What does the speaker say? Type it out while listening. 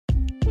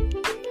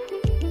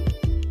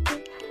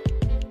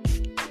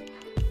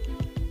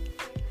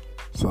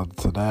So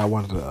today I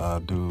wanted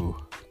to do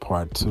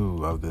part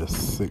 2 of this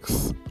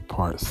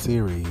 6-part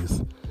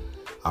series.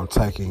 I'm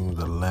taking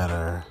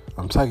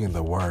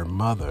the word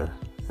mother,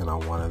 and I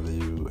wanted to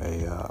do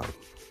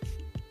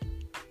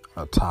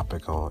a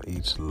topic on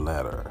each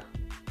letter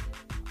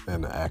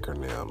in the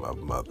acronym of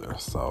mother.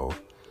 So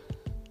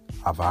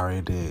I've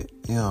already did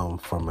M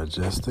for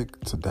majestic.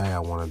 Today I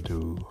want to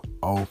do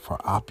O for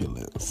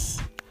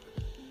opulence.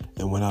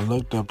 And when I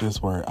looked up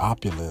this word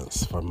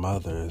opulence for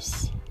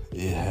mothers,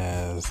 it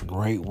has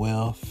great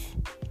wealth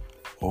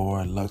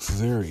or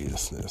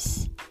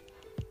luxuriousness.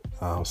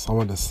 Some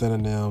of the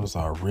synonyms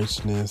are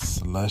richness,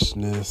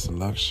 lushness,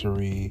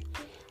 luxury,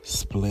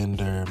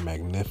 splendor,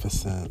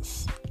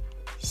 magnificence,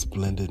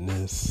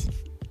 splendidness,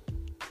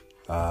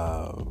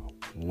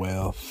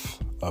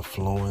 wealth,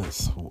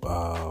 affluence,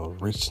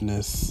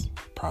 richness,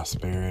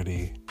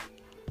 prosperity,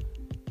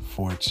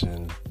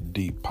 fortune,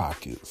 deep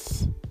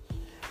pockets.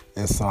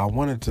 And so I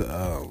wanted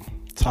to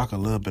talk a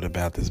little bit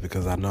about this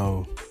because I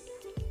know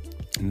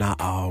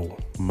not all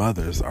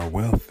mothers are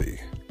wealthy,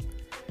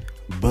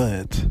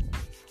 but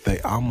they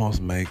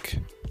almost make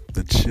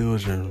the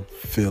children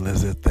feel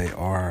as if they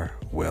are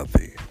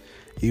wealthy.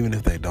 Even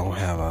if they don't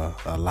have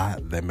a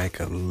lot, they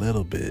make a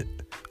little bit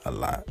a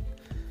lot.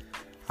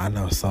 I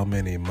know so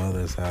many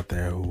mothers out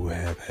there who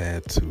have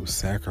had to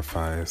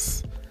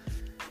sacrifice,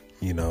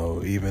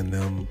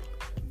 even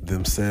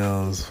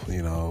themselves,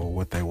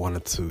 what they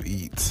wanted to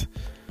eat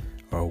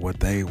or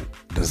what they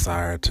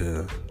desire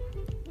to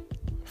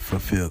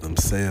fulfill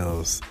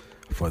themselves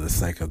for the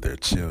sake of their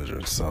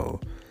children. So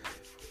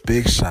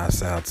big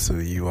shouts out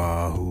to you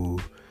all who,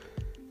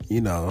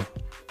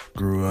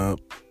 grew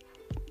up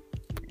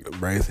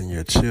raising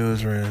your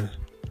children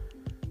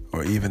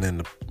or even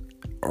in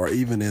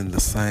the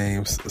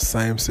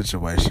same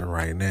situation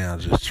right now,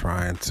 just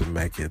trying to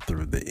make it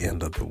through the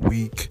end of the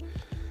week.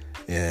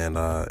 And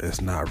it's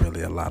not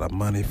really a lot of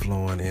money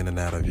flowing in and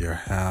out of your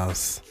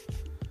house.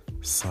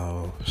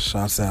 So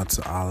shouts out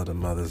to all of the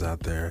mothers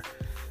out there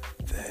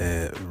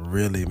that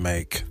really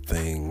make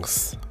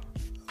things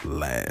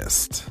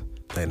last.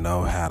 They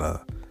know how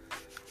to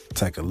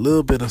take a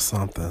little bit of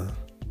something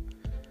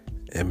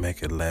and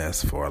make it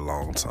last for a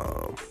long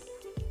time.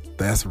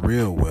 That's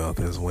real wealth,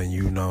 is when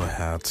you know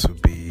how to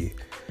be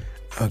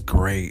a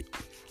great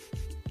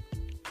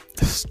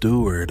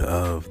steward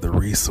of the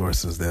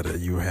resources that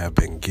you have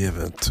been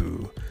given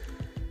to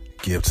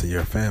give to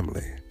your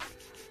family.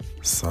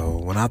 So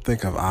when I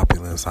think of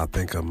opulence, I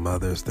think of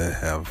mothers that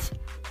have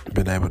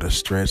been able to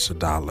stretch a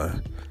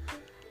dollar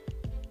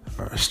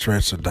or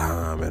stretch a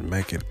dime and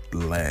make it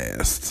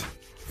last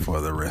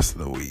for the rest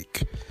of the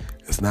week.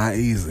 It's not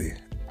easy.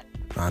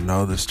 I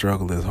know the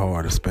struggle is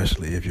hard,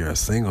 especially if you're a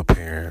single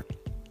parent,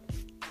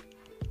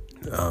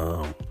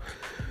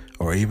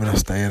 or even a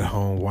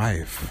stay-at-home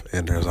wife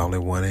and there's only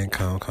one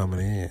income coming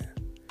in.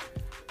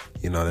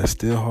 That's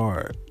still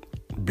hard,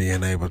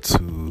 being able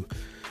to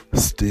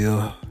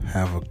still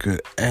have a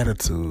good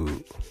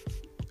attitude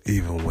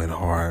even when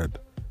hard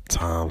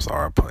times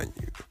are upon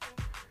you.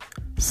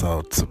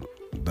 So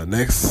the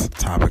next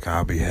topic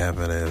I'll be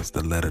having is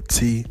the letter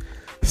T.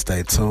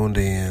 Stay tuned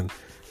in.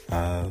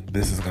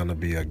 This is going to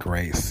be a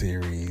great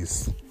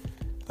series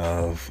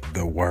of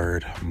the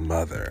word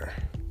mother.